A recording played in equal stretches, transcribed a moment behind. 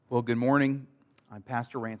Well, good morning. I'm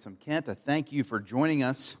Pastor Ransom Kent. I thank you for joining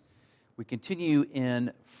us. We continue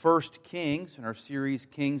in 1 Kings in our series,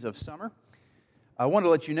 Kings of Summer. I want to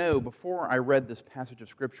let you know, before I read this passage of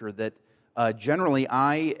Scripture, that generally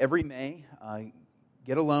every May,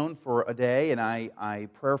 get alone for a day and I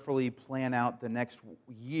prayerfully plan out the next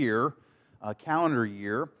year, calendar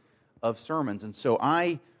year of sermons. And so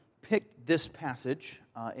I picked this passage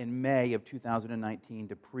in May of 2019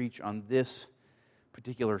 to preach on this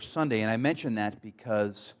particular Sunday, and I mention that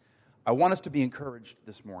because I want us to be encouraged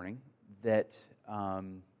this morning that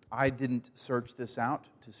I didn't search this out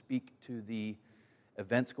to speak to the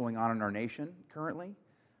events going on in our nation currently.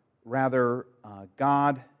 Rather,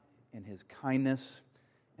 God in His kindness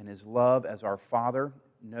and His love as our Father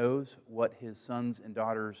knows what His sons and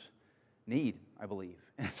daughters need, I believe.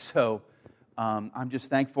 And so I'm just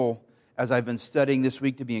thankful as I've been studying this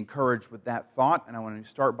week to be encouraged with that thought, and I want to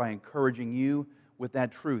start by encouraging you with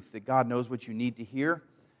that truth, that God knows what you need to hear,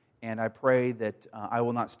 and I pray that I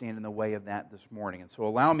will not stand in the way of that this morning. And so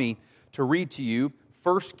allow me to read to you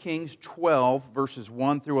 1 Kings 12, verses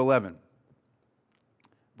 1 through 11.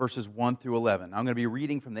 Verses 1 through 11. I'm going to be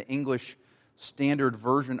reading from the English Standard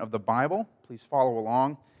Version of the Bible. Please follow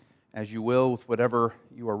along as you will with whatever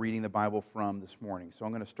you are reading the Bible from this morning. So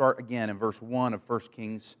I'm going to start again in verse 1 of 1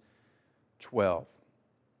 Kings 12.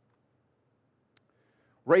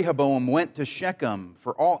 Rehoboam went to Shechem,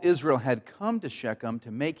 for all Israel had come to Shechem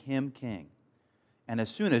to make him king. And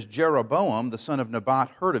as soon as Jeroboam, the son of Nebat,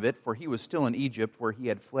 heard of it, for he was still in Egypt, where he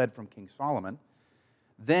had fled from King Solomon,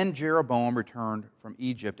 then Jeroboam returned from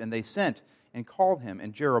Egypt, and they sent and called him.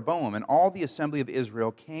 And Jeroboam and all the assembly of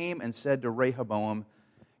Israel came and said to Rehoboam,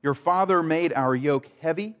 "Your father made our yoke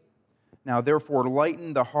heavy. Now therefore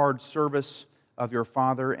lighten the hard service of your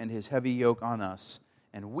father and his heavy yoke on us,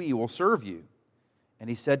 and we will serve you." And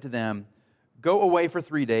he said to them, "Go away for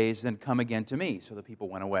 3 days, then come again to me." So the people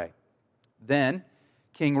went away. Then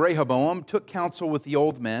King Rehoboam took counsel with the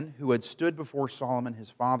old men who had stood before Solomon his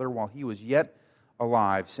father while he was yet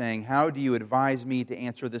alive, saying, "How do you advise me to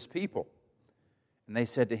answer this people?" And they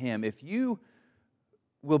said to him, "If you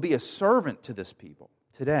will be a servant to this people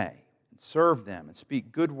today, and serve them, and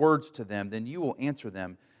speak good words to them, then you will answer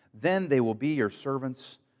them. Then they will be your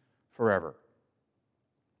servants forever."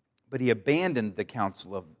 But he abandoned the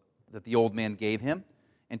counsel that the old man gave him,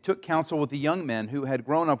 and took counsel with the young men who had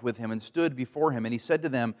grown up with him and stood before him. And he said to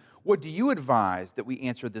them, "What do you advise that we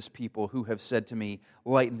answer this people who have said to me,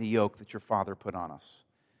 'Lighten the yoke that your father put on us'?"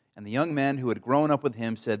 And the young men who had grown up with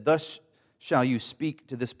him said, "Thus shall you speak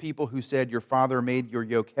to this people who said, 'Your father made your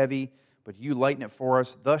yoke heavy, but you lighten it for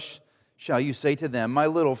us.' Thus shall you say to them, 'My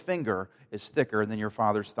little finger is thicker than your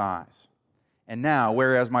father's thighs.' And now,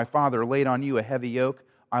 whereas my father laid on you a heavy yoke,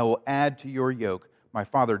 I will add to your yoke. My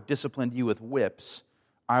father disciplined you with whips.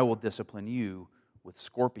 I will discipline you with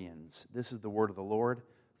scorpions." This is the word of the Lord.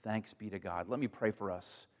 Thanks be to God. Let me pray for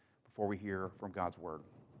us before we hear from God's word.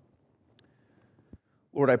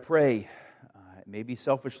 Lord, I pray, maybe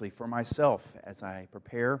selfishly for myself, as I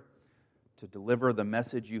prepare to deliver the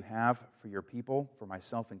message you have for your people, for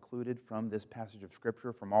myself included, from this passage of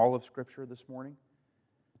Scripture, from all of Scripture this morning.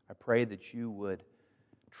 I pray that you would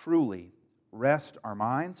truly rest our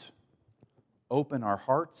minds, open our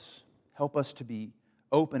hearts, help us to be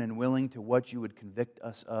open and willing to what you would convict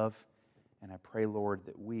us of. And I pray, Lord,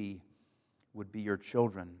 that we would be your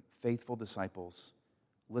children, faithful disciples.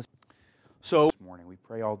 Listen. So this morning we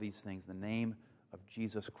pray all these things in the name of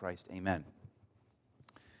Jesus Christ. Amen.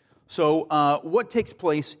 So what takes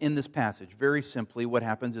place in this passage? Very simply, what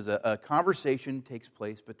happens is a conversation takes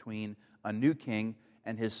place between a new king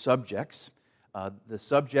and his subjects. The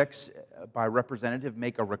subjects, by representative,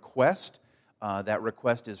 make a request. That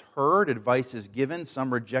request is heard, advice is given,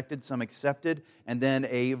 some rejected, some accepted, and then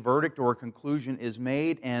a verdict or a conclusion is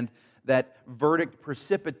made, and that verdict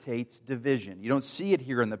precipitates division. You don't see it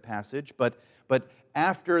here in the passage, but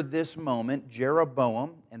after this moment,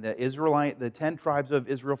 Jeroboam and the 10 tribes of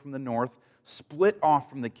Israel from the north split off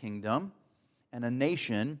from the kingdom, and a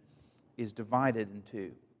nation is divided in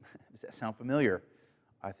two. Does that sound familiar?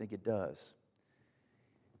 I think it does.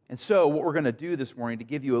 And so what we're going to do this morning, to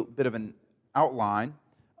give you a bit of an outline,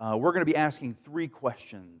 we're going to be asking 3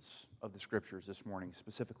 questions of the Scriptures this morning,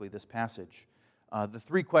 specifically this passage. The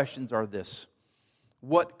 3 questions are this: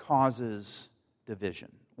 what causes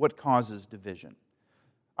division? What causes division?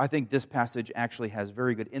 I think this passage actually has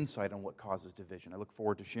very good insight on what causes division. I look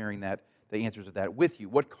forward to sharing the answers of that with you.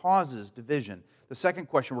 What causes division? The second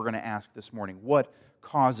question we're going to ask this morning: what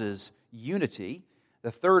causes unity?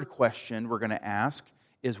 The third question we're going to ask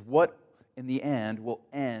is what, in the end, will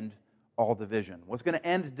end all division? What's going to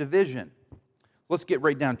end division? Let's get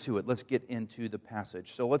right down to it. Let's get into the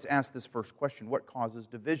passage. So let's ask this first question. What causes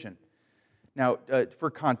division? Now,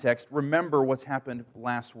 for context, remember what's happened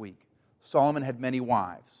last week. Solomon had many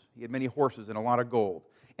wives. He had many horses and a lot of gold.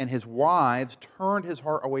 And his wives turned his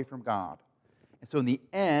heart away from God. And so in the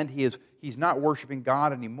end, he's not worshiping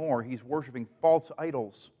God anymore. He's worshiping false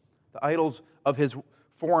idols, the idols of his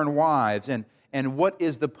foreign wives. And what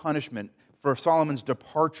is the punishment for Solomon's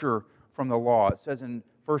departure from the law? It says in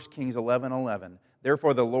 1 Kings 11:11,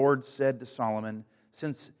 "Therefore the Lord said to Solomon,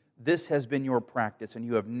 since this has been your practice, and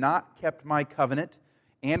you have not kept my covenant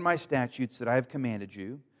and my statutes that I have commanded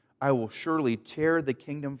you, I will surely tear the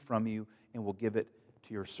kingdom from you and will give it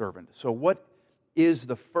to your servant." So what is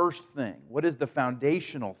the first thing? What is the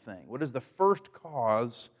foundational thing? What is the first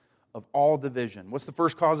cause of all division? What's the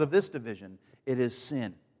first cause of this division? It is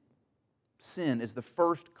sin. Sin is the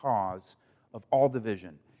first cause of all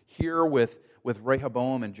division. Here with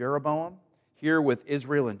Rehoboam and Jeroboam, here with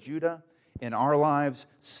Israel and Judah, in our lives,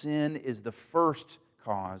 sin is the first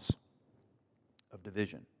cause of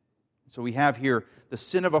division. So we have here the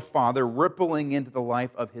sin of a father rippling into the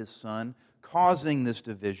life of his son, causing this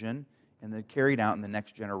division, and then carried out in the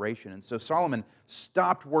next generation. And so Solomon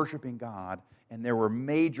stopped worshiping God, and there were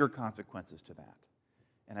major consequences to that.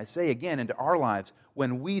 And I say again, into our lives,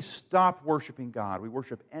 when we stop worshiping God, we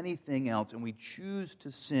worship anything else, and we choose to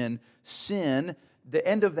sin, the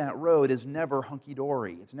end of that road is never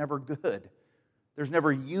hunky-dory. It's never good. There's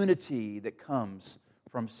never unity that comes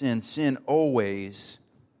from sin. Sin always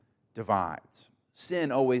divides. Sin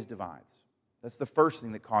always divides. That's the first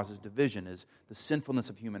thing that causes division, is the sinfulness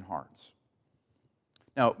of human hearts.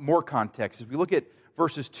 Now, more context. As we look at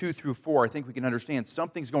verses 2 through 4, I think we can understand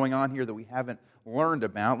something's going on here that we haven't learned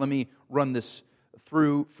about. Let me run this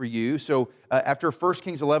through for you. So, after 1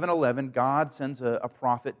 Kings 11:11, God sends a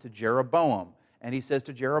prophet to Jeroboam. And he says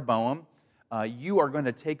to Jeroboam, you are going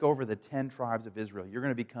to take over the 10 tribes of Israel. You're going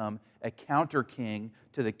to become a counter king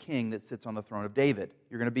to the king that sits on the throne of David.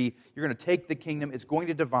 You're going to take the kingdom. It's going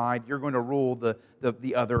to divide. You're going to rule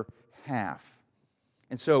the other half.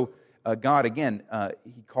 And so God, again,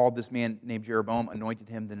 he called this man named Jeroboam, anointed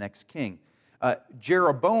him the next king.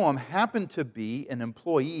 Jeroboam happened to be an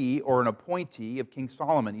employee or an appointee of King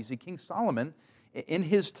Solomon. You see, King Solomon, in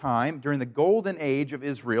his time, during the golden age of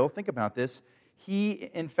Israel, think about this, he,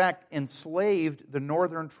 in fact, enslaved the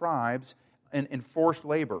northern tribes in forced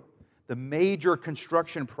labor. The major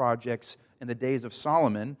construction projects in the days of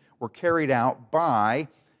Solomon were carried out by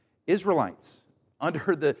Israelites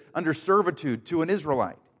under servitude to an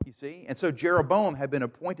Israelite, you see. And so Jeroboam had been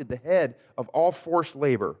appointed the head of all forced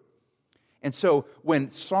labor. And so when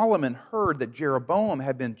Solomon heard that Jeroboam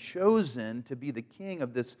had been chosen to be the king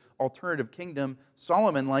of this alternative kingdom,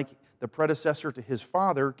 Solomon, like the predecessor to his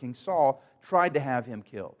father, King Saul, tried to have him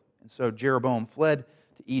killed. And so Jeroboam fled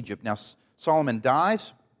to Egypt. Now Solomon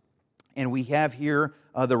dies, and we have here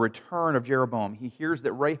the return of Jeroboam. He hears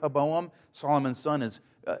that Rehoboam, Solomon's son, is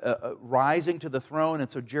rising to the throne, and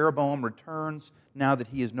so Jeroboam returns now that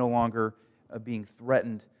he is no longer being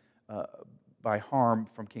threatened by harm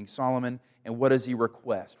from King Solomon. And what does he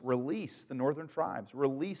request? Release the northern tribes.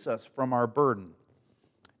 Release us from our burden.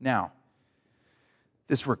 Now,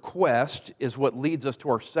 this request is what leads us to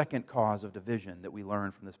our second cause of division that we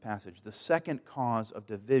learn from this passage. The second cause of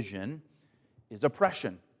division is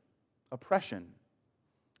oppression. Oppression.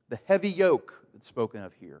 The heavy yoke that's spoken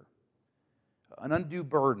of here. An undue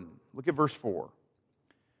burden. Look at verse 4.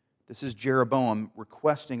 This is Jeroboam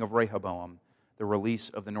requesting of Rehoboam the release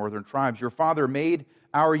of the northern tribes. Your father made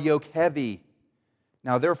our yoke heavy.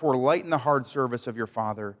 Now therefore lighten the hard service of your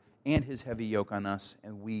father and his heavy yoke on us,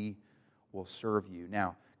 and we will serve you.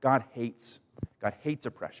 Now, God hates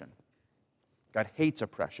oppression. God hates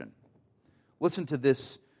oppression. Listen to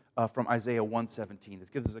this from Isaiah 1:17. This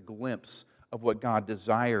gives us a glimpse of what God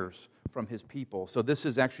desires from his people. So this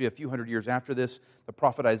is actually a few hundred years after this. The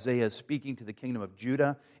prophet Isaiah is speaking to the kingdom of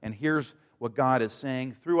Judah, and here's what God is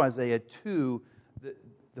saying through Isaiah to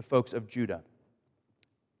the folks of Judah.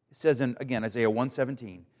 It says in, again, Isaiah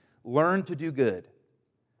 1:17, learn to do good,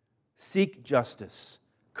 seek justice,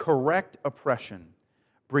 correct oppression,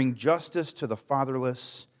 bring justice to the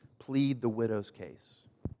fatherless, plead the widow's case.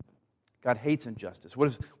 God hates injustice.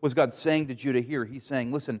 What is God saying to Judah here? He's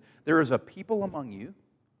saying, listen, there is a people among you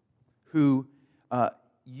who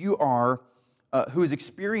who is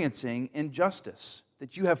experiencing injustice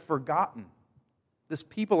that you have forgotten. This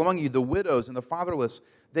people among you, the widows and the fatherless,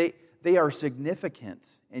 they are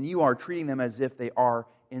significant, and you are treating them as if they are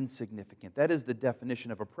insignificant. That is the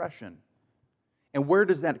definition of oppression. And where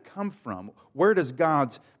does that come from? Where does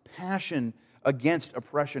God's passion against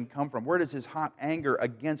oppression come from? Where does his hot anger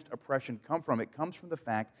against oppression come from? It comes from the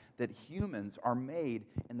fact that humans are made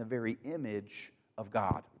in the very image of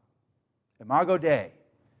God. Imago Dei,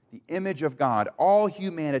 the image of God. All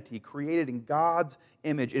humanity created in God's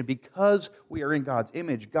image. And because we are in God's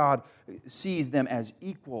image, God sees them as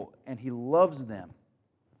equal and He loves them.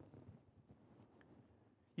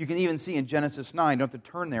 You can even see in Genesis 9, don't have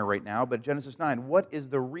to turn there right now, but Genesis 9, what is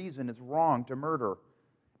the reason it's wrong to murder?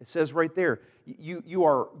 It says right there, you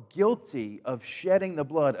are guilty of shedding the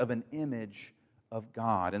blood of an image of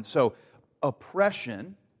God. And so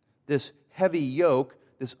oppression, this heavy yoke,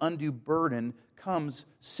 this undue burden, comes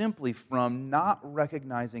simply from not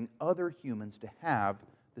recognizing other humans to have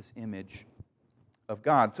this image of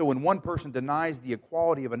God. So when one person denies the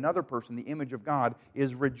equality of another person, the image of God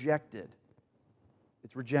is rejected.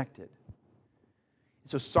 It's rejected.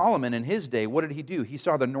 So Solomon in his day, what did he do? He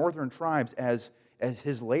saw the northern tribes as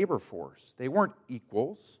his labor force. They weren't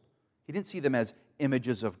equals. He didn't see them as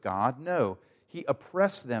images of God. No, he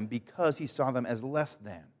oppressed them because he saw them as less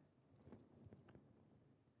than.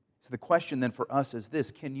 So the question then for us is this: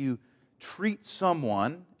 can you treat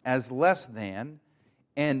someone as less than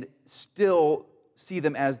and still see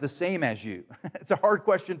them as the same as you? It's a hard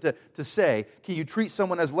question to say. Can you treat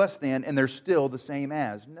someone as less than and they're still the same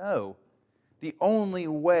as? No. The only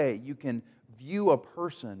way you can view a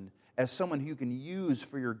person as someone who you can use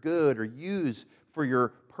for your good or use for your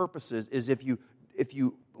purposes is if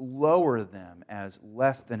you lower them as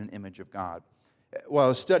less than an image of God. While I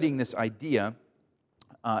was studying this idea,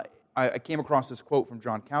 I came across this quote from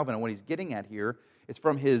John Calvin, and what he's getting at here is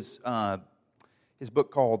from his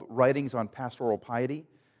book called Writings on Pastoral Piety.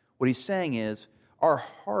 What he's saying is, our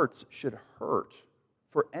hearts should hurt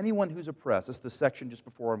for anyone who's oppressed. That's the section just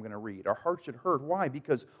before I'm going to read. Our hearts should hurt. Why?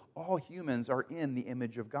 Because all humans are in the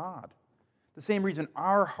image of God. The same reason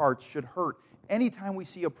our hearts should hurt anytime we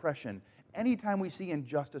see oppression, anytime we see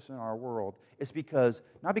injustice in our world, it's because,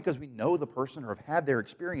 not because we know the person or have had their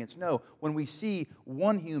experience. No, when we see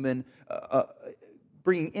one human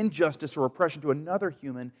bringing injustice or oppression to another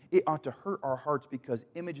human, it ought to hurt our hearts because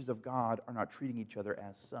images of God are not treating each other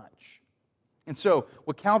as such. And so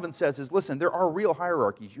what Calvin says is, listen, there are real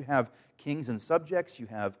hierarchies. You have kings and subjects, you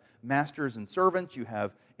have masters and servants, you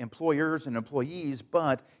have employers and employees,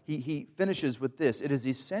 but he finishes with this. It is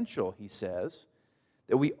essential, he says,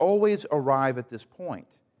 that we always arrive at this point,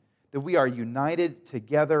 that we are united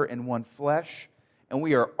together in one flesh, and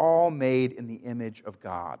we are all made in the image of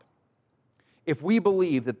God. If we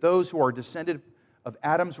believe that those who are descended of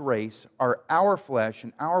Adam's race are our flesh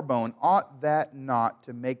and our bone, ought that not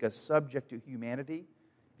to make us subject to humanity?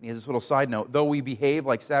 And he has this little side note, though we behave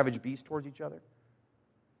like savage beasts towards each other.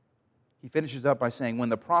 He finishes up by saying, when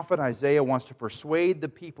the prophet Isaiah wants to persuade the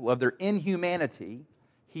people of their inhumanity,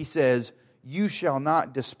 he says, you shall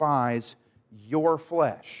not despise your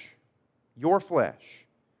flesh. Your flesh.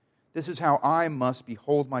 This is how I must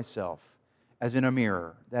behold myself, as in a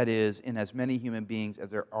mirror, that is, in as many human beings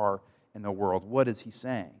as there are in the world. What is he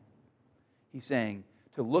saying? He's saying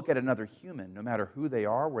to look at another human, no matter who they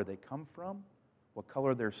are, where they come from, what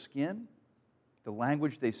color their skin, the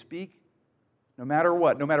language they speak, no matter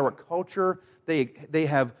what culture they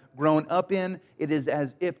have grown up in, it is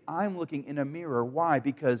as if I'm looking in a mirror. Why?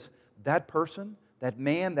 Because that person, that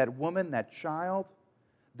man, that woman, that child,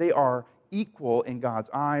 they are equal in God's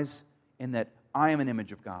eyes in that I am an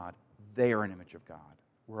image of God, they are an image of God.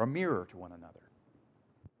 We're a mirror to one another.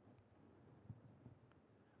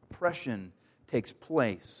 Oppression takes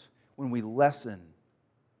place when we lessen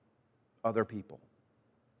other people.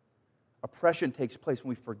 Oppression takes place when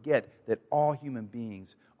we forget that all human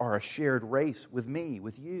beings are a shared race with me,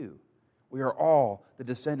 with you. We are all the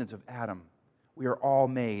descendants of Adam. We are all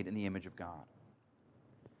made in the image of God.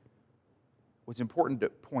 What's important to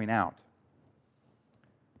point out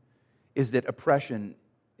is that oppression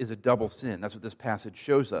is a double sin. That's what this passage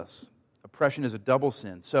shows us. Oppression is a double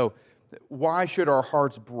sin. So why should our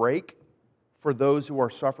hearts break for those who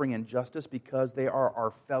are suffering injustice? Because they are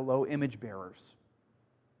our fellow image bearers.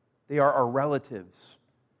 They are our relatives.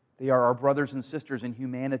 They are our brothers and sisters in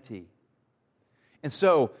humanity. And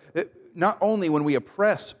so, not only when we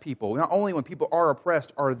oppress people, not only when people are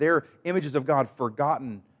oppressed, are their images of God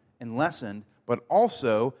forgotten and lessened, but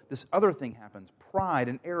also this other thing happens, pride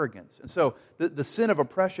and arrogance. And so, the sin of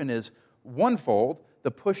oppression is onefold,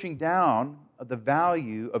 the pushing down of the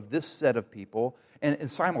value of this set of people, and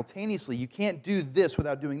simultaneously, you can't do this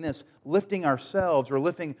without doing this, lifting ourselves or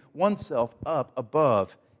lifting oneself up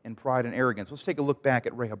above in pride and arrogance. Let's take a look back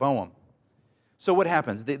at Rehoboam. So what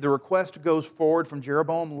happens? The request goes forward from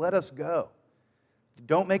Jeroboam, let us go.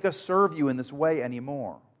 Don't make us serve you in this way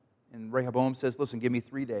anymore. And Rehoboam says, listen, give me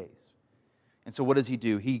 3 days. And so what does he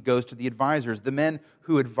do? He goes to the advisors, the men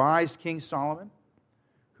who advised King Solomon,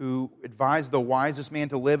 who advised the wisest man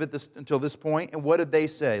to live until this point. And what did they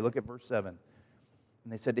say? Look at verse 7.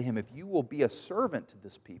 And they said to him, if you will be a servant to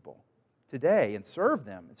this people today and serve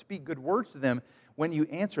them and speak good words to them, when you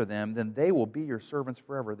answer them, then they will be your servants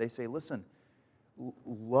forever. They say, listen,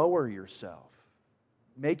 lower yourself.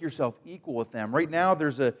 Make yourself equal with them. Right now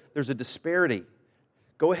there's a disparity.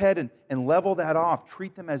 Go ahead and level that off.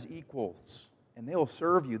 Treat them as equals. And they will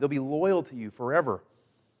serve you. They'll be loyal to you forever.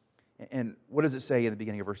 And what does it say in the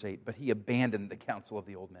beginning of verse 8? But he abandoned the counsel of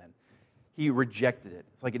the old men. He rejected it.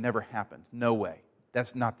 It's like it never happened. No way.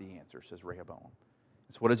 That's not the answer, says Rehoboam.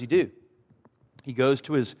 So what does he do? He goes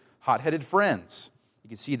to his hot-headed friends. You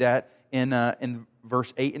can see that in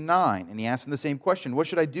verse 8 and 9. And he asks them the same question. What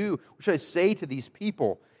should I do? What should I say to these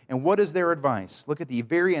people? And what is their advice? Look at the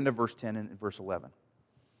very end of verse 10 and verse 11.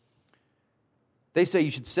 They say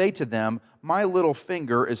you should say to them, my little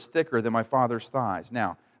finger is thicker than my father's thighs.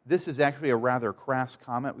 Now, this is actually a rather crass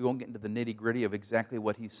comment. We won't get into the nitty-gritty of exactly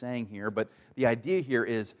what he's saying here, but the idea here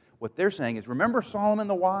is, what they're saying is, remember Solomon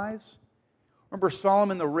the wise? Remember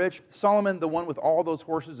Solomon the rich? Solomon the one with all those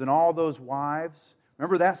horses and all those wives?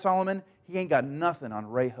 Remember that Solomon? He ain't got nothing on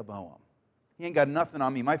Rehoboam. He ain't got nothing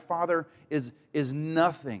on me. My father is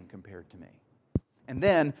nothing compared to me. And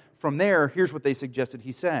then, from there, here's what they suggested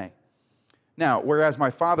he say. Now, whereas my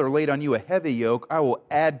father laid on you a heavy yoke, I will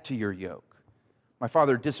add to your yoke. My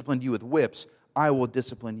father disciplined you with whips, I will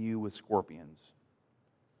discipline you with scorpions.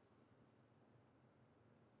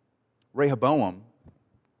 Rehoboam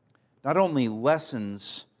not only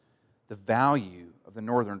lessens the value of the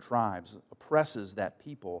northern tribes, oppresses that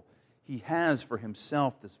people, he has for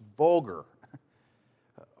himself this vulgar,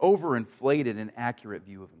 overinflated and inaccurate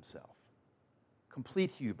view of himself.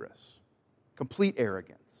 Complete hubris, complete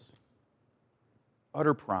arrogance,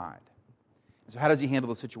 utter pride. And so how does he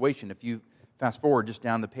handle the situation? If you fast forward just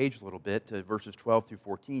down the page a little bit to verses 12 through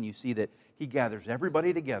 14, you see that he gathers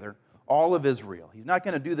everybody together, all of Israel. He's not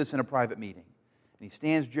going to do this in a private meeting. And he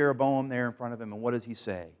stands Jeroboam there in front of him, and what does he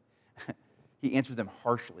say? He answers them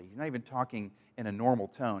harshly. He's not even talking in a normal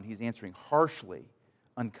tone. He's answering harshly,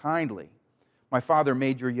 unkindly. My father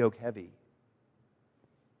made your yoke heavy,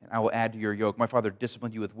 and I will add to your yoke. My father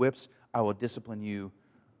disciplined you with whips. I will discipline you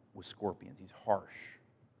with scorpions. He's harsh.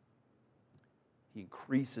 He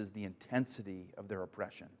increases the intensity of their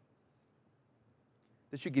oppression.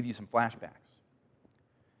 This should give you some flashbacks.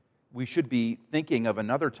 We should be thinking of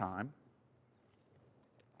another time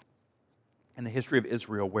in the history of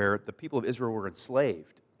Israel where the people of Israel were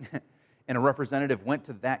enslaved. And a representative went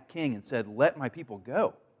to that king and said, let my people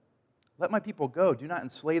go. Let my people go. Do not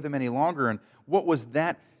enslave them any longer. And what was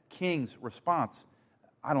that king's response?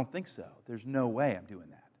 I don't think so. There's no way I'm doing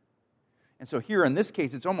that. And so here in this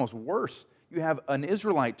case, it's almost worse. You have an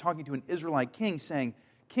Israelite talking to an Israelite king saying,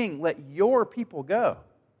 King, let your people go.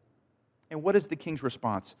 And what is the king's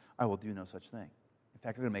response? I will do no such thing. In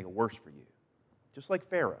fact, I'm going to make it worse for you. Just like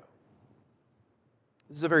Pharaoh.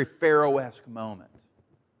 This is a very Pharaoh-esque moment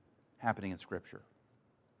happening in Scripture.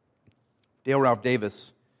 Dale Ralph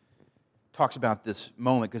Davis talks about this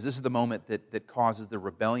moment because this is the moment that causes the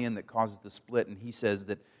rebellion, that causes the split, and he says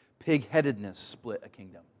that pig-headedness split a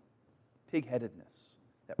kingdom. Pig-headedness,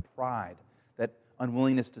 that pride, that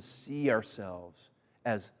unwillingness to see ourselves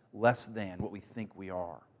as less than what we think we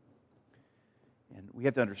are. And we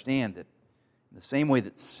have to understand that in the same way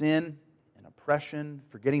that sin and oppression,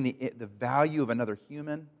 forgetting the value of another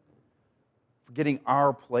human, forgetting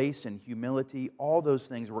our place in humility, all those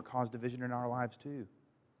things are what cause division in our lives too.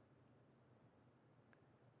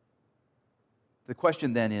 The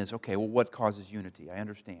question then is, okay, well, what causes unity? I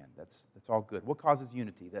understand. That's all good. What causes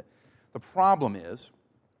unity? The problem is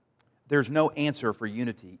there's no answer for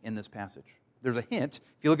unity in this passage. There's a hint.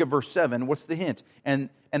 If you look at verse 7, what's the hint? And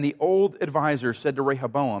the old advisor said to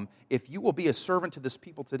Rehoboam, if you will be a servant to this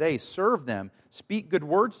people today, serve them, speak good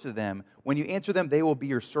words to them. When you answer them, they will be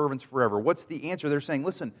your servants forever. What's the answer? They're saying,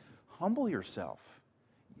 listen, humble yourself.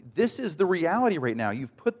 This is the reality right now.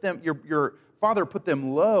 You've put them, your father put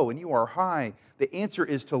them low and you are high. The answer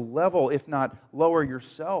is to level, if not lower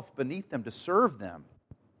yourself beneath them to serve them.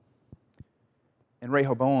 And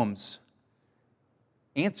Rehoboam's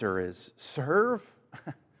answer is, serve?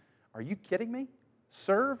 Are you kidding me?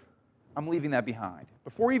 Serve? I'm leaving that behind.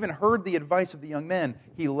 Before he even heard the advice of the young men,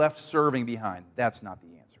 he left serving behind. That's not the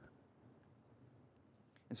answer.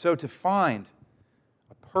 And so to find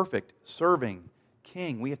a perfect serving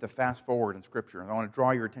king, we have to fast forward in Scripture. And I want to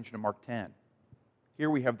draw your attention to Mark 10. Here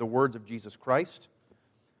we have the words of Jesus Christ,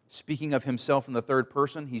 speaking of himself in the third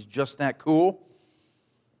person. He's just that cool.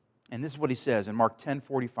 And this is what he says in Mark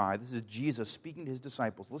 10:45. This is Jesus speaking to his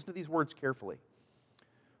disciples. Listen to these words carefully.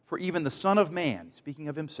 For even the Son of Man, speaking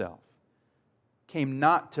of himself, came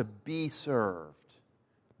not to be served,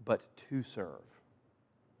 but to serve,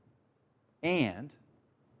 and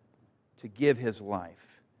to give his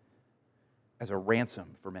life as a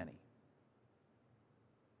ransom for many.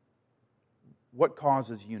 What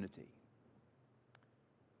causes unity?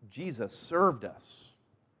 Jesus served us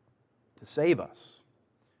to save us.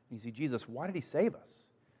 You see, Jesus, why did he save us?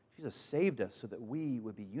 Jesus saved us so that we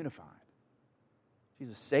would be unified.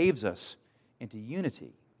 Jesus saves us into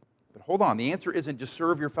unity. But hold on, the answer isn't just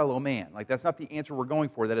serve your fellow man. Like, that's not the answer we're going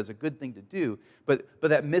for. That is a good thing to do, but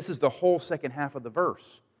that misses the whole second half of the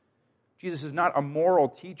verse. Jesus is not a moral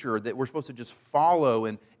teacher that we're supposed to just follow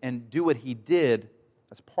and do what he did.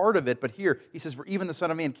 That's part of it, but here he says, for even the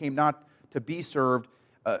Son of Man came not to be served,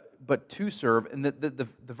 but to serve. And the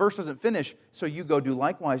verse doesn't finish, so you go do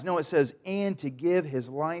likewise. No, it says, and to give his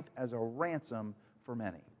life as a ransom for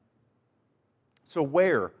many. So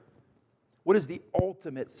what is the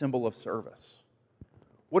ultimate symbol of service?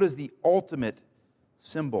 What is the ultimate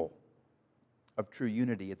symbol of true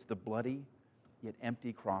unity? It's the bloody yet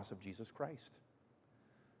empty cross of Jesus Christ.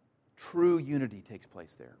 True unity takes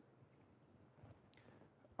place there.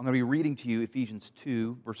 I'm going to be reading to you Ephesians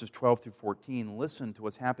 2, verses 12 through 14. Listen to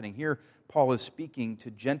what's happening here. Paul is speaking to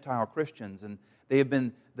Gentile Christians, and they have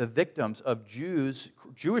been the victims of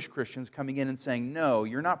Jewish Christians coming in and saying, no,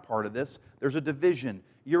 you're not part of this. There's a division.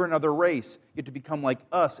 You're another race. You have to become like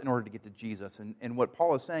us in order to get to Jesus. And what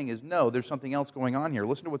Paul is saying is, no, there's something else going on here.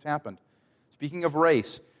 Listen to what's happened. Speaking of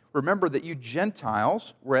race, remember that you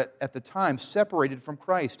Gentiles were at the time separated from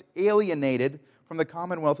Christ, alienated from the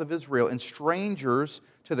commonwealth of Israel, and strangers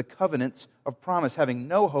to the covenants of promise, having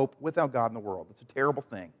no hope without God in the world. It's a terrible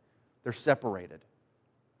thing. They're separated.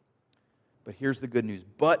 But here's the good news.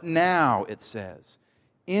 But now, it says,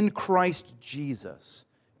 in Christ Jesus,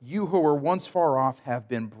 you who were once far off have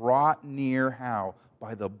been brought near, how?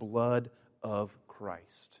 By the blood of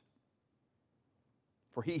Christ.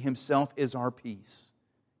 For he himself is our peace,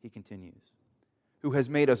 he continues, who has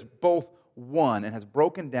made us both one and has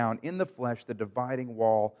broken down in the flesh the dividing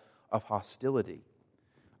wall of hostility.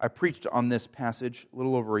 I preached on this passage a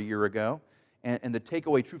little over a year ago, and the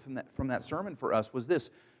takeaway truth from that sermon for us was this.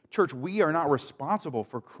 Church, we are not responsible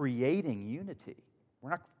for creating unity. We're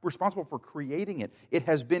not responsible for creating it. It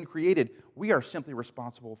has been created. We are simply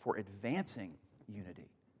responsible for advancing unity.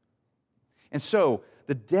 And so,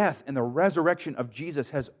 the death and the resurrection of Jesus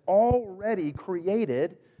has already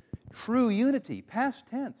created true unity, past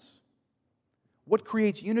tense. What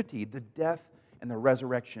creates unity? The death and the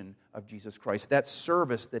resurrection of Jesus Christ. That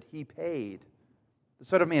service that he paid. The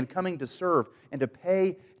Son of Man coming to serve and to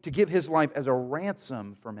pay, to give his life as a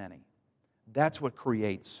ransom for many. That's what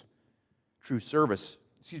creates true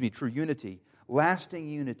true unity. Lasting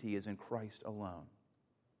unity is in Christ alone.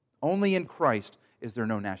 Only in Christ is there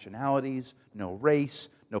no nationalities, no race,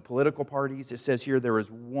 no political parties. It says here there is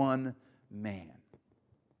one man.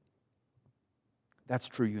 That's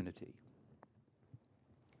true unity.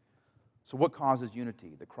 So what causes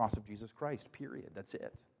unity? The cross of Jesus Christ, period. That's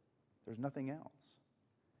it. There's nothing else.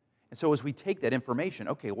 And so as we take that information,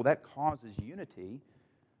 okay, well that causes unity.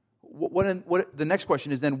 The next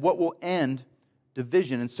question is then, what will end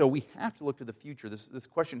division? And so we have to look to the future. This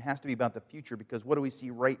question has to be about the future, because what do we see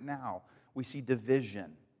right now? We see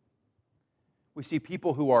division. We see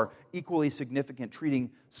people who are equally significant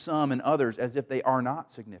treating some and others as if they are not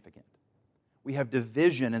significant. We have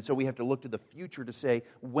division, and so we have to look to the future to say,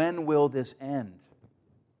 when will this end?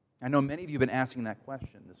 I know many of you have been asking that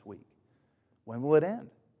question this week. When will it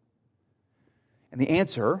end? And the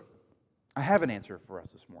answer, I have an answer for us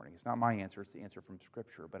this morning. It's not my answer, it's the answer from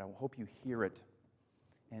Scripture, but I hope you hear it.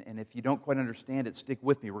 And if you don't quite understand it, stick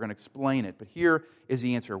with me. We're going to explain it. But here is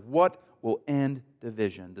the answer. What will end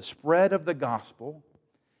division? The spread of the gospel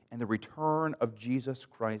and the return of Jesus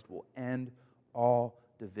Christ will end all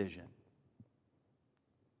division.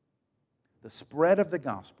 The spread of the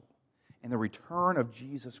gospel and the return of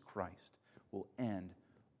Jesus Christ will end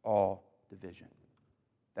all division.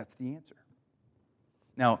 That's the answer.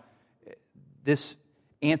 Now, this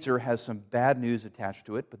answer has some bad news attached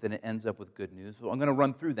to it, but then it ends up with good news. So I'm going to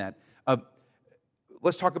run through that.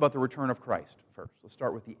 Let's talk about the return of Christ first. Let's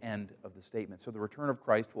start with the end of the statement. So the return of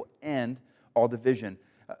Christ will end all division.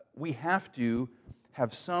 We have to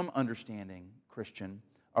have some understanding, Christian,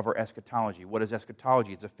 of our eschatology. What is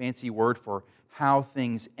eschatology? It's a fancy word for how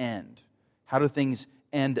things end. How do things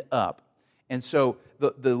end up? And so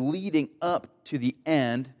the leading up to the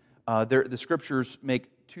end, the Scriptures make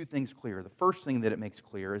two things clear. The first thing that it makes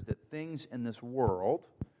clear is that things in this world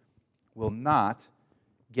will not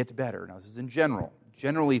get better. Now, this is in general.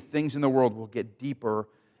 Generally, things in the world will get deeper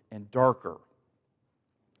and darker.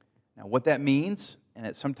 Now, what that means,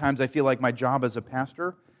 and sometimes I feel like my job as a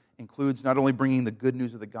pastor includes not only bringing the good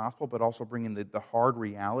news of the gospel, but also bringing the hard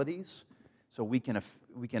realities so we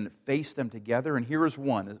can face them together. And here is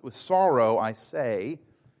one. With sorrow, I say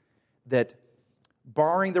that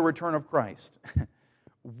barring the return of Christ,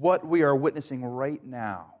 what we are witnessing right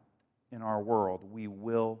now in our world, we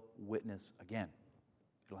will witness again.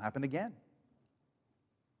 It'll happen again.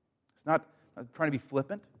 It's not I'm trying to be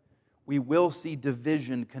flippant. We will see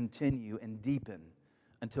division continue and deepen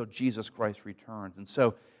until Jesus Christ returns. And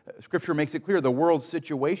so Scripture makes it clear the world's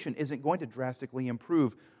situation isn't going to drastically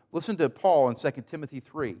improve. Listen to Paul in 2 Timothy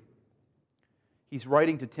 3. He's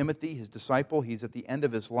writing to Timothy, his disciple. He's at the end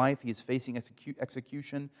of his life. He's facing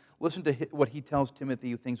execution. Listen to what he tells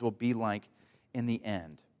Timothy things will be like in the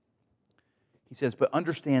end. He says, "But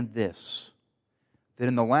understand this, that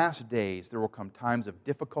in the last days there will come times of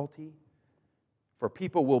difficulty, for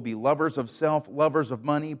people will be lovers of self, lovers of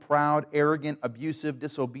money, proud, arrogant, abusive,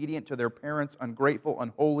 disobedient to their parents, ungrateful,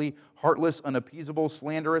 unholy, heartless, unappeasable,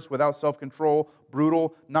 slanderous, without self-control,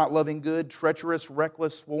 brutal, not loving good, treacherous,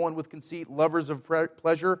 reckless, swollen with conceit, lovers of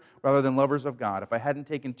pleasure rather than lovers of God." If I hadn't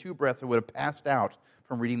taken 2 breaths, I would have passed out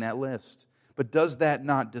from reading that list. But does that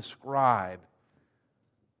not describe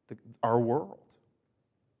our world?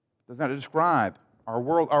 Does that describe our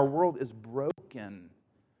world? Our world is broken,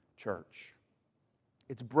 church.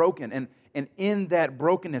 It's broken. And in that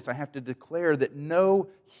brokenness, I have to declare that no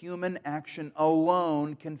human action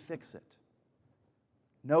alone can fix it.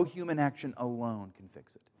 No human action alone can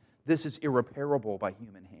fix it. This is irreparable by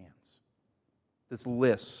human hands. This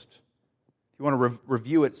list. If you want to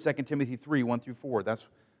review it, 2 Timothy 3, 1 through 4, that's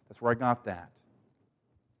where I got that.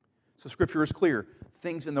 So Scripture is clear.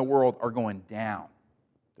 Things in the world are going down.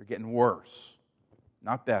 They're getting worse,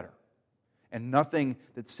 not better. And nothing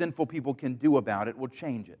that sinful people can do about it will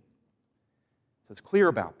change it. So it's clear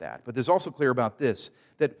about that. But there's also clear about this,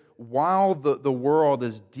 that while the world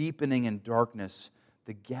is deepening in darkness,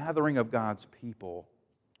 the gathering of God's people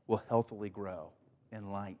will healthily grow in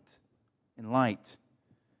light. In light.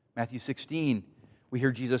 Matthew 16, we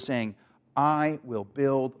hear Jesus saying, "I will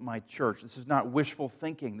build my church." This is not wishful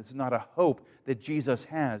thinking. This is not a hope that Jesus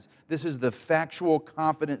has. This is the factual,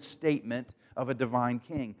 confident statement of a divine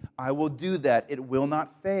king. I will do that. It will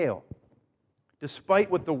not fail.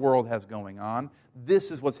 Despite what the world has going on,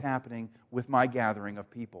 this is what's happening with my gathering of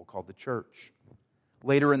people called the church.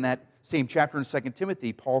 Later in that same chapter in 2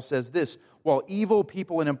 Timothy, Paul says this, "While evil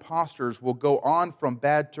people and impostors will go on from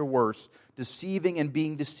bad to worse, deceiving and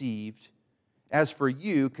being deceived, as for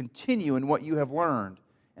you, continue in what you have learned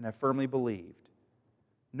and have firmly believed,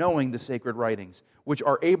 knowing the sacred writings, which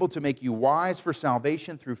are able to make you wise for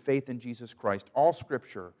salvation through faith in Jesus Christ. All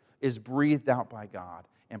Scripture is breathed out by God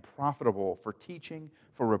and profitable for teaching,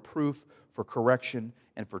 for reproof, for correction,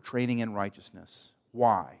 and for training in righteousness."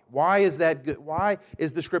 Why? Why is that good? Why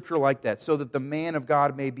is the Scripture like that? So that the man of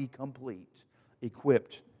God may be complete,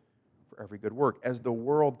 equipped for every good work. As the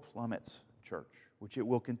world plummets, church, which it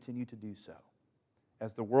will continue to do so,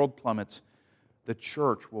 as the world plummets, the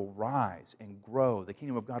church will rise and grow. The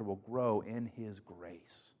kingdom of God will grow in His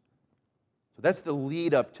grace. So that's the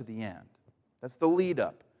lead up to the end. That's the lead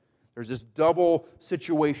up. There's this double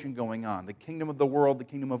situation going on. The kingdom of the world, the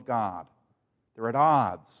kingdom of God. They're at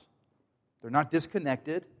odds. They're not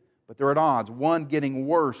disconnected, but they're at odds. One getting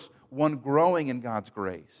worse, one growing in God's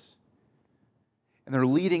grace. And they're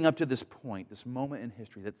leading up to this point, this moment in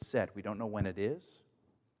history that's set. We don't know when it is.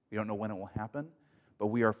 We don't know when it will happen. But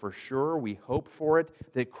we are for sure, we hope for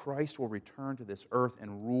it, that Christ will return to this earth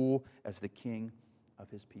and rule as the King of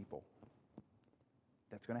His people.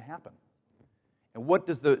 That's going to happen. And what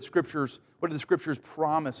do the Scriptures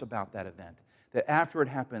promise about that event? That after it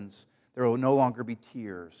happens, there will no longer be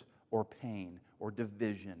tears or pain or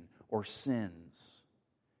division or sins.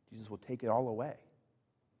 Jesus will take it all away.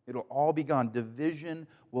 It'll all be gone. Division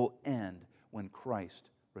will end when Christ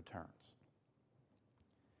returns.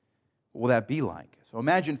 What will that be like? So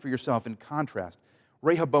imagine for yourself, in contrast,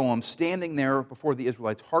 Rehoboam standing there before the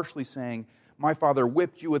Israelites, harshly saying, "My father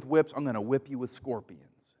whipped you with whips, I'm going to whip you with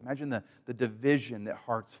scorpions." Imagine the division that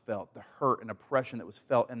hearts felt, the hurt and oppression that was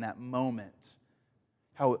felt in that moment.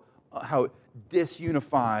 How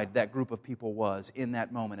disunified that group of people was in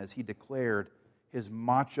that moment as he declared his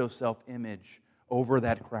macho self-image over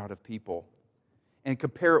that crowd of people. And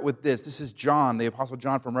compare it with this. This is John, the Apostle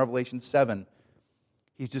John from Revelation 7.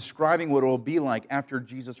 He's describing what it will be like after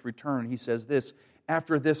Jesus' return. He says this,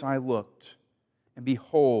 "After this I looked, and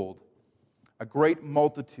behold, a great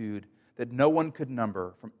multitude that no one could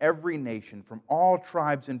number, from every nation, from all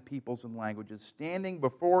tribes and peoples and languages, standing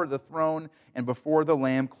before the throne and before the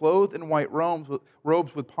Lamb, clothed in white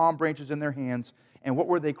robes with palm branches in their hands. And what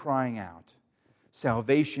were they crying out?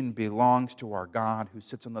 Salvation belongs to our God who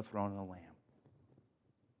sits on the throne of the Lamb.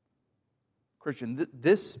 Christian,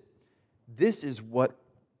 this is what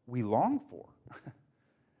we long for.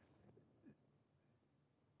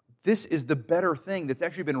 This is the better thing that's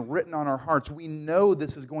actually been written on our hearts. We know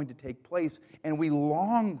this is going to take place, and we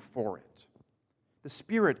long for it. The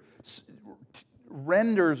Spirit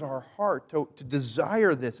renders our heart to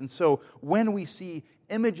desire this. And so when we see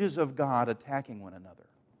images of God attacking one another,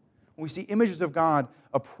 when we see images of God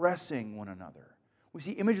oppressing one another, we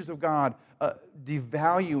see images of God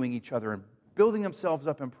devaluing each other and building themselves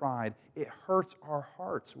up in pride, it hurts our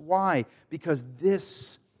hearts. Why? Because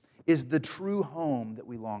this is the true home that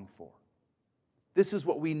we long for. This is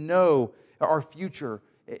what we know our future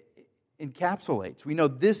encapsulates. We know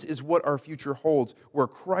this is what our future holds, where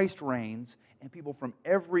Christ reigns and people from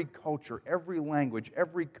every culture, every language,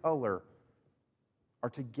 every color are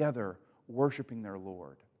together worshiping their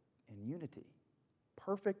Lord in unity.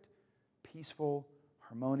 Perfect, peaceful,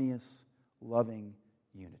 harmonious, loving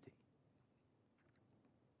unity.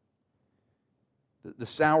 The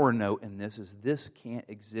sour note in this can't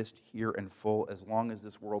exist here in full as long as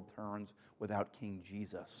this world turns without King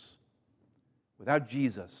Jesus. Without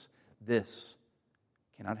Jesus, this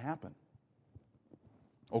cannot happen.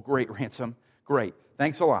 Oh, great, Ransom. Great.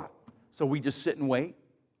 Thanks a lot. So we just sit and wait?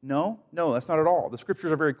 No, that's not at all. The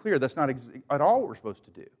Scriptures are very clear. That's not at all what we're supposed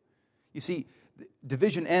to do. You see,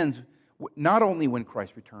 division ends not only when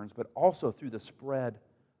Christ returns, but also through the spread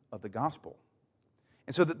of the gospel.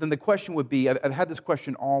 And so then the question would be, I've had this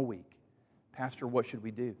question all week. Pastor, what should we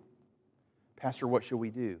do? Pastor, what should we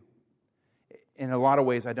do? In a lot of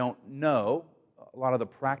ways, I don't know a lot of the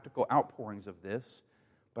practical outpourings of this,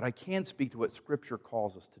 but I can speak to what Scripture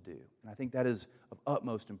calls us to do. And I think that is of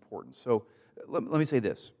utmost importance. So let me say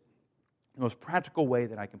this. The most practical way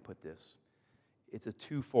that I can put this, it's a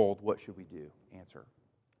twofold, what should we do, answer.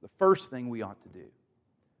 The first thing we ought to do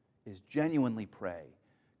is genuinely pray,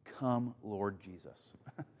 come, Lord Jesus.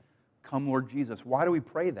 Come, Lord Jesus. Why do we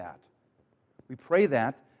pray that? We pray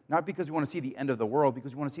that not because we want to see the end of the world,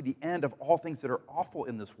 because we want to see the end of all things that are awful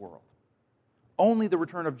in this world. Only the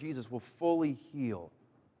return of Jesus will fully heal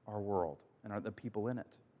our world and the people in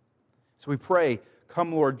it. So we pray,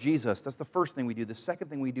 come, Lord Jesus. That's the first thing we do. The second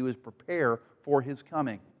thing we do is prepare for His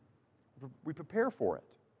coming. We prepare for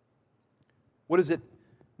it. What does it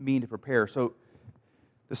mean to prepare? So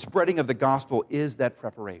the spreading of the gospel is that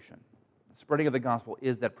preparation. The spreading of the gospel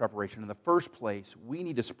is that preparation. In the first place, we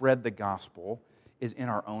need to spread the gospel is in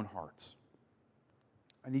our own hearts.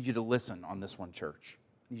 I need you to listen on this one, church.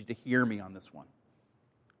 I need you to hear me on this one.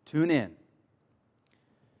 Tune in.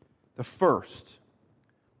 The first,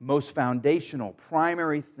 most foundational,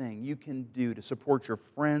 primary thing you can do to support your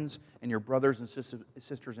friends and your brothers and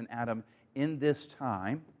sisters in Adam in this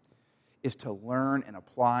time is to learn and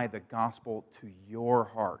apply the gospel to your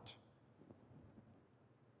heart.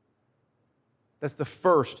 That's the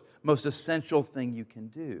first, most essential thing you can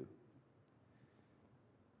do.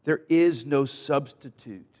 There is no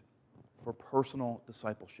substitute for personal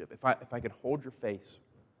discipleship. If I could hold your face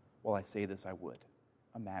while I say this, I would.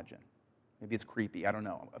 Imagine. Maybe it's creepy, I don't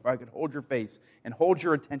know. If I could hold your face and hold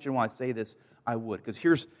your attention while I say this, I would. Because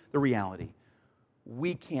here's the reality.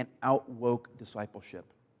 We can't out-woke discipleship.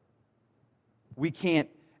 We can't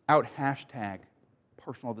out-hashtag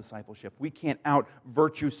personal discipleship. We can't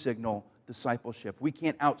out-virtue signal discipleship. We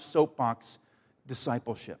can't out-soapbox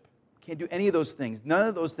discipleship. Can't do any of those things. None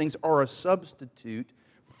of those things are a substitute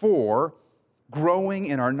for growing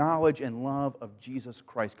in our knowledge and love of Jesus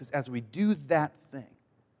Christ. Because as we do that thing,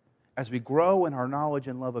 as we grow in our knowledge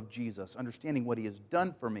and love of Jesus, understanding what He has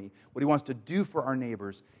done for me, what He wants to do for our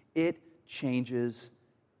neighbors, it changes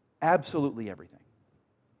absolutely everything.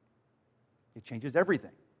 It changes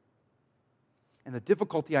everything. And the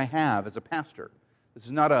difficulty I have as a pastor, this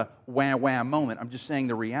is not a wham-wham moment, I'm just saying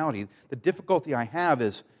the reality. The difficulty I have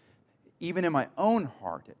is, even in my own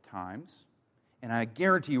heart at times, and I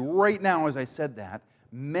guarantee right now as I said that,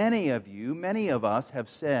 many of you, many of us have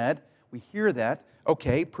said, we hear that,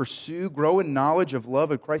 okay, pursue, grow in knowledge of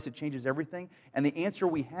love of Christ, it changes everything. And the answer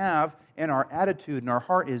we have in our attitude and our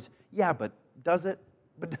heart is, yeah, but does it?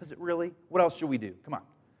 But does it really? What else should we do? Come on,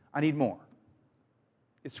 I need more.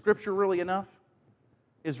 Is Scripture really enough?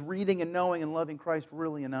 Is reading and knowing and loving Christ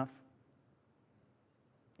really enough?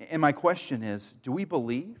 And my question is, do we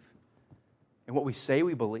believe in what we say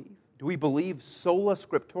we believe? Do we believe sola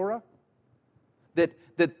scriptura? That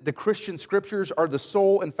the Christian Scriptures are the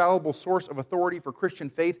sole infallible source of authority for Christian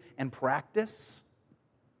faith and practice?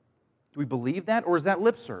 Do we believe that, or is that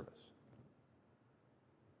lip service?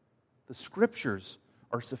 The Scriptures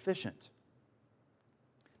are sufficient.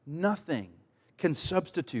 Nothing can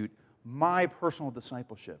substitute my personal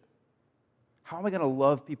discipleship. How am I going to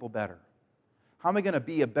love people better? How am I going to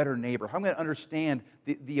be a better neighbor? How am I going to understand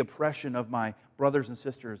the oppression of my brothers and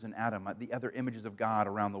sisters in Adam, the other images of God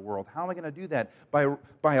around the world? How am I going to do that?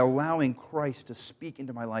 By allowing Christ to speak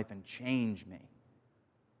into my life and change me.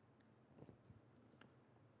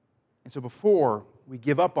 And so before we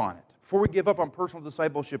give up on it, before we give up on personal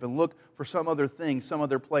discipleship and look for some other thing, some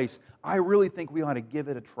other place, I really think we ought to give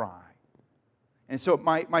it a try. And so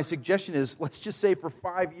my suggestion is, let's just say for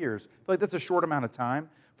 5 years. I feel like that's a short amount of time.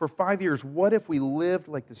 For 5 years, what if we lived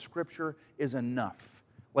like the Scripture is enough?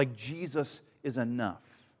 Like Jesus is enough?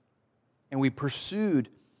 And we pursued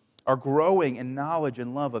our growing in knowledge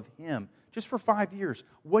and love of Him just for 5 years.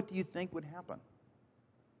 What do you think would happen?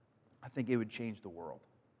 I think it would change the world.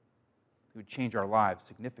 It would change our lives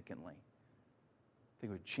significantly. I think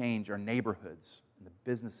it would change our neighborhoods and the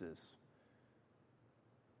businesses.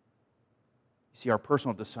 You see, our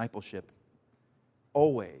personal discipleship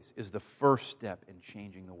always is the first step in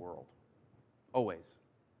changing the world. Always.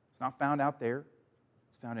 It's not found out there.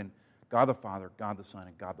 It's found in God the Father, God the Son,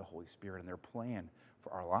 and God the Holy Spirit and their plan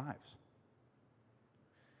for our lives.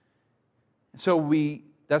 And so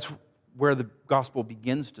that's where the gospel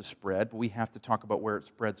begins to spread, but we have to talk about where it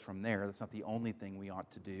spreads from there. That's not the only thing we ought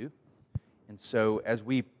to do. And so as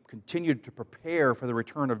we continue to prepare for the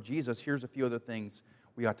return of Jesus, here's a few other things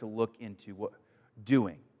we ought to look into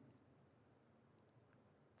doing.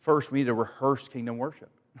 First, we need to rehearse kingdom worship.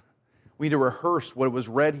 We need to rehearse what was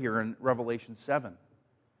read here in Revelation 7.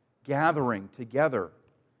 Gathering together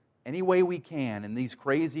any way we can in these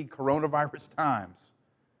crazy coronavirus times.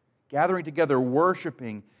 Gathering together,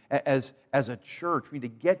 worshiping as a church. We need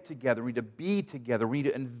to get together. We need to be together. We need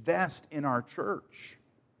to invest in our church.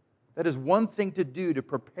 That is one thing to do, to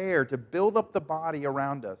prepare, to build up the body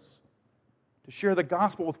around us, to share the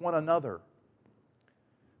gospel with one another.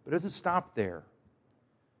 But it doesn't stop there.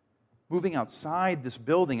 Moving outside this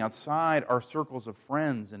building, outside our circles of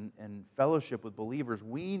friends and fellowship with believers,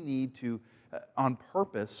 we need to, on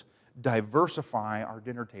purpose, diversify our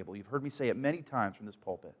dinner table. You've heard me say it many times from this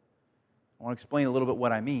pulpit. I want to explain a little bit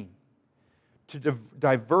what I mean. To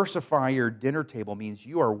diversify your dinner table means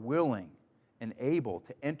you are willing and able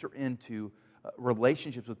to enter into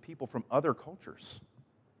relationships with people from other cultures.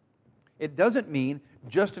 It doesn't mean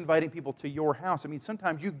just inviting people to your house. It means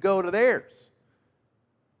sometimes you go to theirs.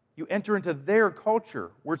 You enter into their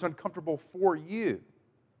culture where it's uncomfortable for you.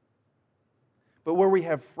 But where we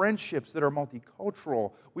have friendships that are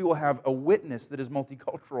multicultural, we will have a witness that is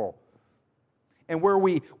multicultural. And where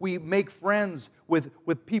we make friends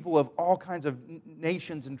with people of all kinds of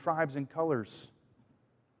nations and tribes and colors,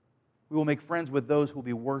 we will make friends with those who will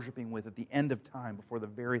be worshiping with at the end of time before the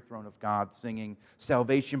very throne of God, singing,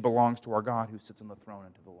 "Salvation belongs to our God who sits on the throne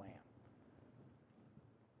and to the Lamb."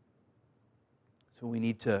 So we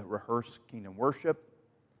need to rehearse kingdom worship.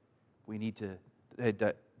 We need to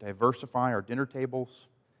diversify our dinner tables.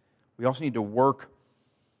 We also need to work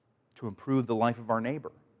to improve the life of our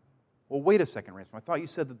neighbor. Well, wait a second, Ransom. I thought you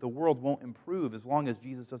said that the world won't improve as long as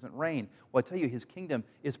Jesus doesn't reign. Well, I tell you, His kingdom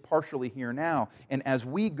is partially here now. And as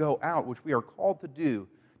we go out, which we are called to do,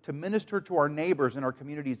 to minister to our neighbors and our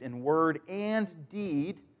communities in word and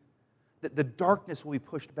deed, that the darkness will be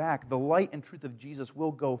pushed back. The light and truth of Jesus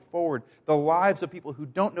will go forward. The lives of people who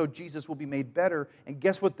don't know Jesus will be made better. And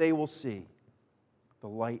guess what they will see? The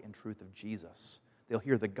light and truth of Jesus. They'll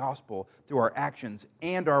hear the gospel through our actions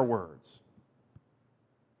and our words.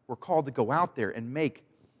 We're called to go out there and make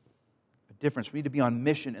a difference. We need to be on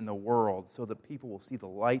mission in the world so that people will see the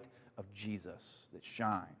light of Jesus that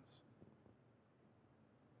shines.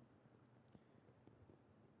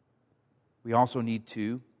 We also need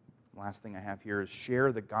to, last thing I have here, is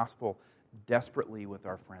share the gospel desperately with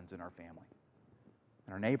our friends and our family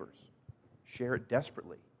and our neighbors. Share it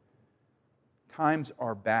desperately. Times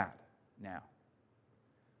are bad now.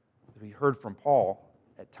 As we heard from Paul,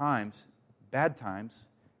 at times, bad times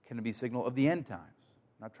can be a signal of the end times.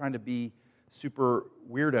 I'm not trying to be super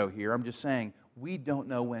weirdo here. I'm just saying we don't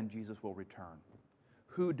know when Jesus will return.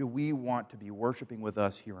 Who do we want to be worshiping with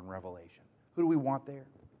us here in Revelation? Who do we want there?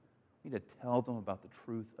 We need to tell them about the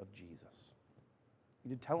truth of Jesus. We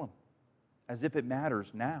need to tell them as if it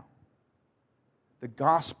matters now. the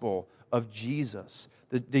gospel of Jesus,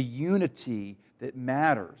 the unity that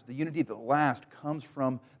matters, the unity that lasts, comes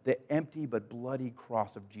from the empty but bloody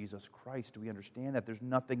cross of Jesus Christ. Do we understand that? There's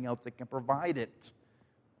nothing else that can provide it.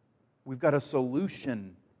 We've got a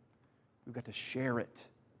solution. We've got to share it.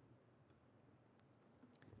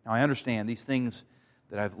 Now, I understand these things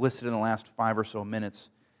that I've listed in the last 5 or so minutes,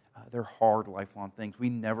 they're hard, lifelong things. We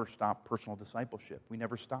never stop personal discipleship. We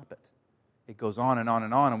never stop it. It goes on and on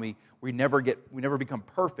and on, and we never become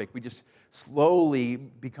perfect. We just slowly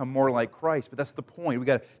become more like Christ. But that's the point. We've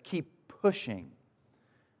got to keep pushing.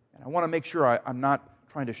 And I want to make sure I'm not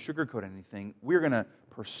trying to sugarcoat anything. We're going to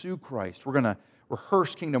pursue Christ. We're going to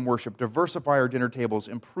rehearse kingdom worship, diversify our dinner tables,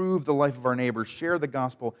 improve the life of our neighbors, share the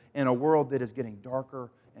gospel in a world that is getting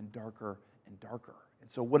darker and darker and darker.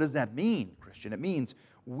 And so what does that mean, Christian? It means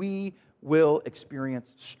we will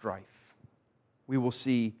experience strife. We will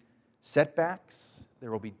see setbacks.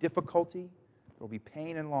 There will be difficulty. There will be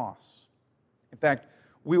pain and loss. In fact,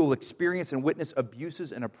 we will experience and witness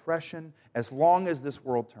abuses and oppression as long as this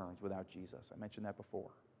world turns without Jesus. I mentioned that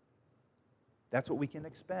before. That's what we can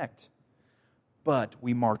expect. But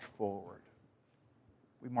we march forward.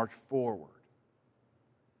 We march forward.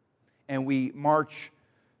 And we march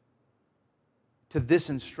to this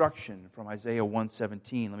instruction from Isaiah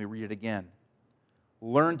 1:17. Let me read it again.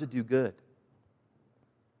 Learn to do good.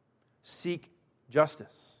 Seek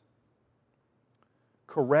justice.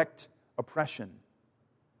 Correct oppression.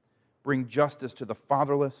 Bring justice to the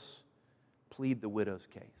fatherless. Plead the widow's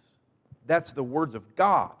case. That's the words of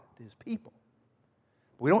God to His people.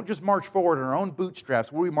 We don't just march forward in our own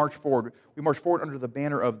bootstraps. Where we march forward under the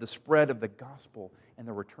banner of the spread of the gospel and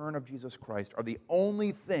the return of Jesus Christ are the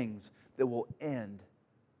only things that will end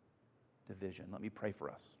division. Let me pray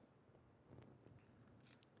for us.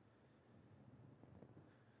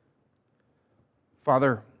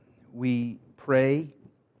 Father, we pray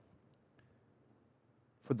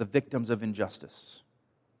for the victims of injustice,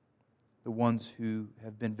 the ones who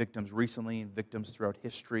have been victims recently and victims throughout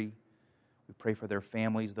history. We pray for their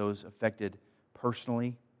families, those affected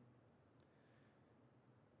personally.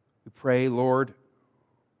 We pray, Lord,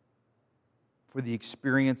 for the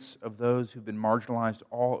experience of those who've been marginalized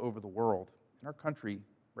all over the world, in our country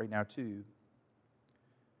right now too.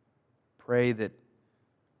 Pray that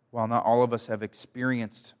while not all of us have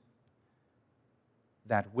experienced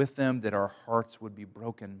that with them, that our hearts would be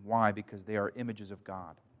broken. Why? Because they are images of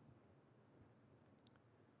God.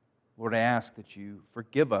 Lord, I ask that you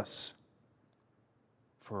forgive us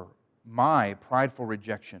for my prideful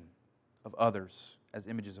rejection of others as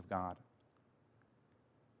images of God.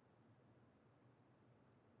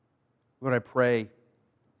 Lord, I pray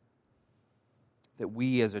that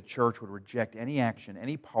we as a church would reject any action,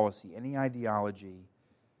 any policy, any ideology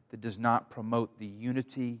that does not promote the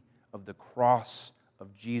unity of the cross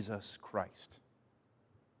of Jesus Christ.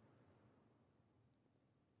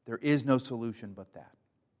 There is no solution but that.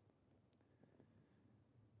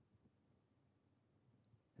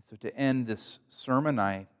 And so to end this sermon,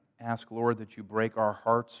 I ask, Lord, that you break our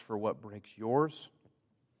hearts for what breaks yours.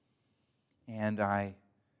 And I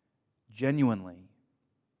genuinely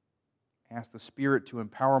ask the Spirit to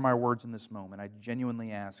empower my words in this moment. I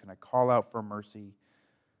genuinely ask and I call out for mercy.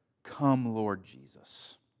 Come, Lord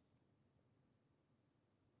Jesus.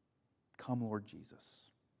 Come, Lord Jesus.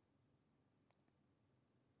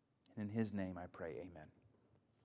 And in His name I pray, amen.